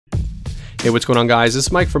Hey, what's going on, guys? This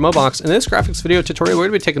is Mike from Mobox. In this graphics video tutorial, we're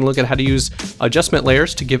going to be taking a look at how to use adjustment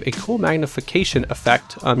layers to give a cool magnification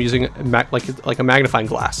effect using like a magnifying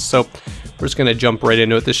glass. So we're just going to jump right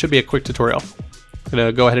into it. This should be a quick tutorial. I'm going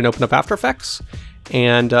to go ahead and open up After Effects.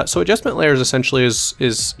 And so adjustment layers essentially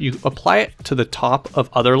is you apply it to the top of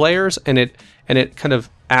other layers, and it kind of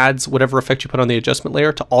adds whatever effect you put on the adjustment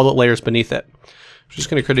layer to all the layers beneath it. I'm just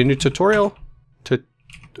going to create a new tutorial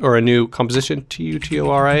or a new composition,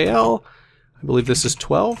 tutorial. I believe this is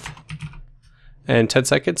 12 and 10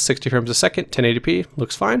 seconds, 60 frames a second, 1080p,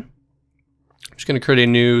 looks fine. I'm just going to create a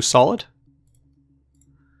new solid.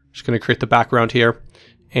 Just going to create the background here,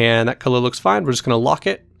 and that color looks fine. We're just going to lock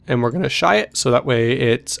it and we're going to shy it so that way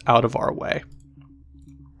it's out of our way.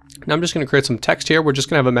 Now I'm just going to create some text here. We're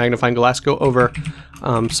just going to have a magnifying glass go over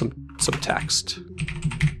some text.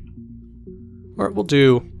 Or we'll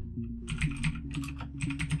do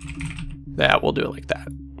that. We'll do it like that.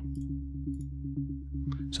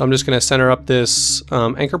 So I'm just going to center up this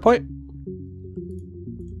anchor point,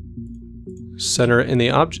 center it in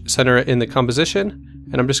the composition,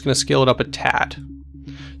 and I'm just going to scale it up a tad.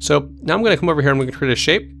 So now I'm going to come over here and we're going to create a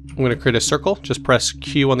shape. I'm going to create a circle. Just press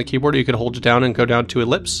Q on the keyboard. You can hold it down and go down to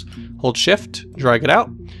ellipse. Hold Shift, drag it out.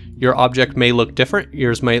 Your object may look different.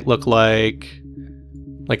 Yours might look like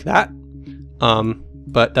that.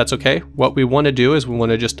 But that's okay. What we want to do is we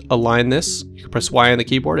want to just align this. You can press Y on the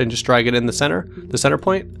keyboard and just drag it in the center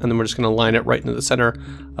point, and then we're just going to align it right into the center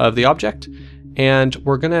of the object. And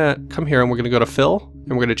we're going to come here and we're going to go to Fill, and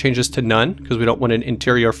we're going to change this to None because we don't want an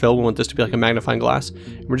interior fill. We want this to be like a magnifying glass.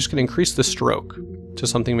 And we're just going to increase the stroke to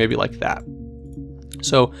something maybe like that.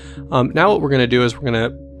 So now what we're going to do is we're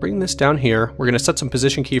going to bring this down here. We're going to set some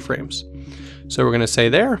position keyframes. So we're going to say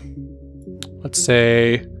there. Let's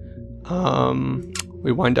say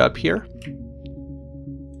we wind up here,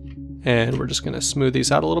 and we're just going to smooth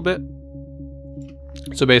these out a little bit.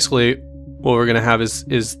 So basically what we're going to have is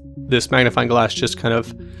this magnifying glass just kind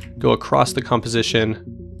of go across the composition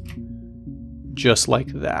just like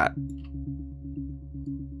that.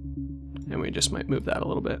 And we just might move that a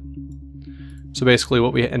little bit. So basically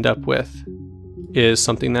what we end up with is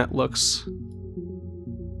something that looks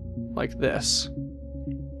like this.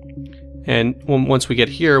 And once we get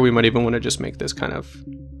here, we might even want to just make this kind of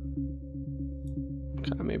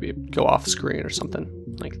maybe go off screen or something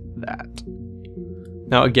like that.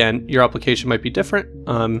 Now again, your application might be different.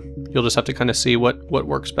 You'll just have to kind of see what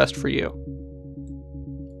works best for you.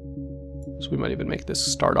 So we might even make this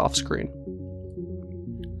start off screen.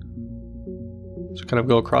 So kind of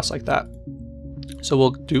go across like that. So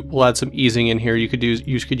we'll add some easing in here. You could use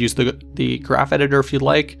the graph editor if you'd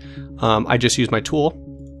like. I just use my tool.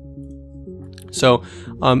 So,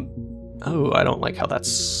 oh, I don't like how that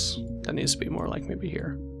needs to be more like maybe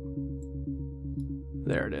here.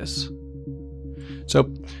 There it is. So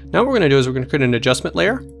now what we're going to do is we're going to create an adjustment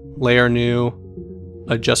layer, new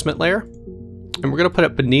adjustment layer, and we're going to put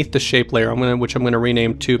it beneath the shape layer, which I'm going to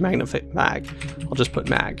rename to Mag. I'll just put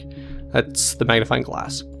Mag. That's the magnifying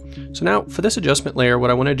glass. So now for this adjustment layer, what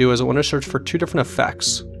I want to do is I want to search for two different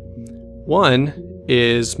effects. One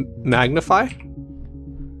is Magnify,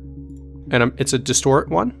 and it's a distort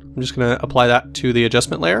one. I'm just going to apply that to the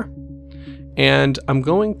adjustment layer, and I'm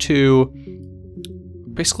going to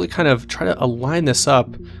basically kind of try to align this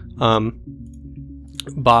up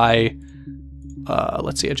by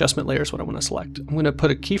let's see, adjustment layer is what I want to select. I'm going to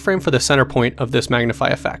put a keyframe for the center point of this magnify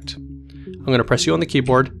effect. I'm going to press U on the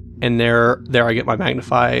keyboard, and there I get my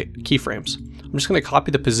magnify keyframes. I'm just going to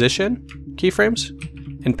copy the position keyframes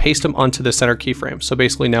and paste them onto the center keyframe. So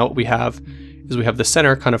basically now what we have is we have the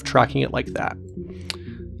center kind of tracking it like that.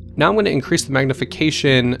 Now I'm going to increase the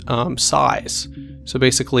magnification size. So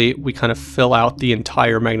basically we kind of fill out the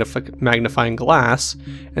entire magnifying glass,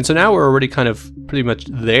 and so now we're already kind of pretty much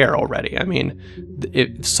there already. I mean,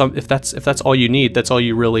 if that's all you need, that's all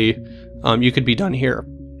you really you could be done here.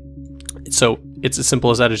 So it's as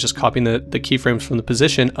simple as that, is just copying the keyframes from the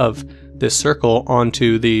position of this circle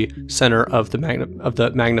onto the center of the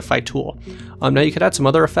magnify tool. Now you could add some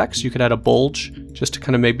other effects. You could add a bulge just to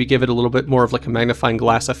kind of maybe give it a little bit more of like a magnifying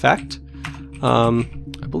glass effect.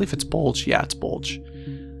 I believe it's bulge. Yeah, it's bulge.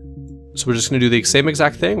 So we're just going to do the same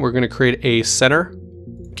exact thing. We're going to create a center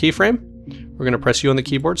keyframe. We're going to press U on the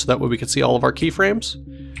keyboard so that way we can see all of our keyframes.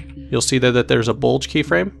 You'll see there that there's a bulge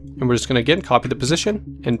keyframe, and we're just going to again copy the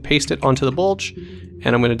position and paste it onto the bulge.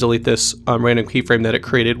 And I'm going to delete this random keyframe that it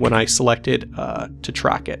created when I selected to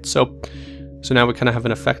track it. So now we kind of have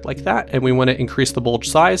an effect like that, and we want to increase the bulge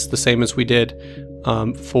size the same as we did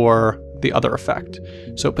for the other effect.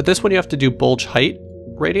 So, but this one you have to do bulge height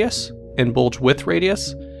radius and bulge width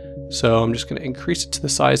radius. So I'm just going to increase it to the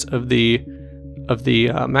size of the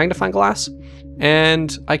magnifying glass,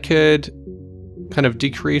 and I could kind of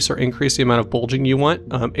decrease or increase the amount of bulging you want.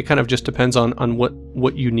 It kind of just depends on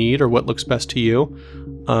what you need or what looks best to you,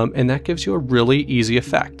 and that gives you a really easy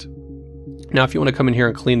effect. Now, if you want to come in here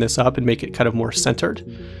and clean this up and make it kind of more centered,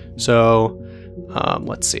 so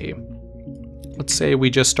let's see. Let's say we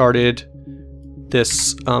just started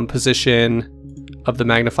this position of the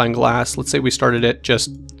magnifying glass. Let's say we started it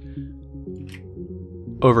just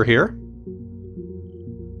over here,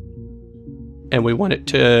 and we want it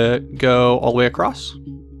to go all the way across,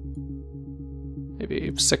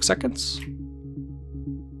 maybe 6 seconds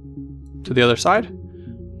to the other side.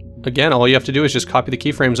 Again, all you have to do is just copy the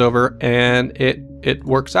keyframes over, and it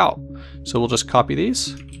works out. So we'll just copy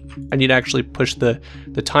these. I need to actually push the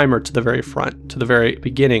timer to the very front, to the very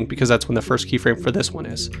beginning, because that's when the first keyframe for this one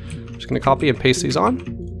is. I'm just going to copy and paste these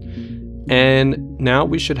on. And now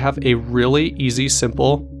we should have a really easy,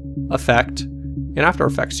 simple effect in After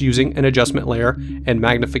Effects using an adjustment layer and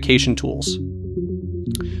magnification tools.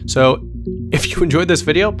 So if you enjoyed this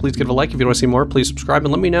video, please give it a like. If you want to see more, please subscribe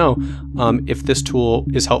and let me know if this tool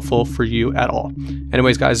is helpful for you at all.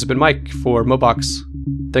 Anyways, guys, it's been Mike for Mobox.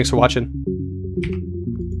 Thanks for watching.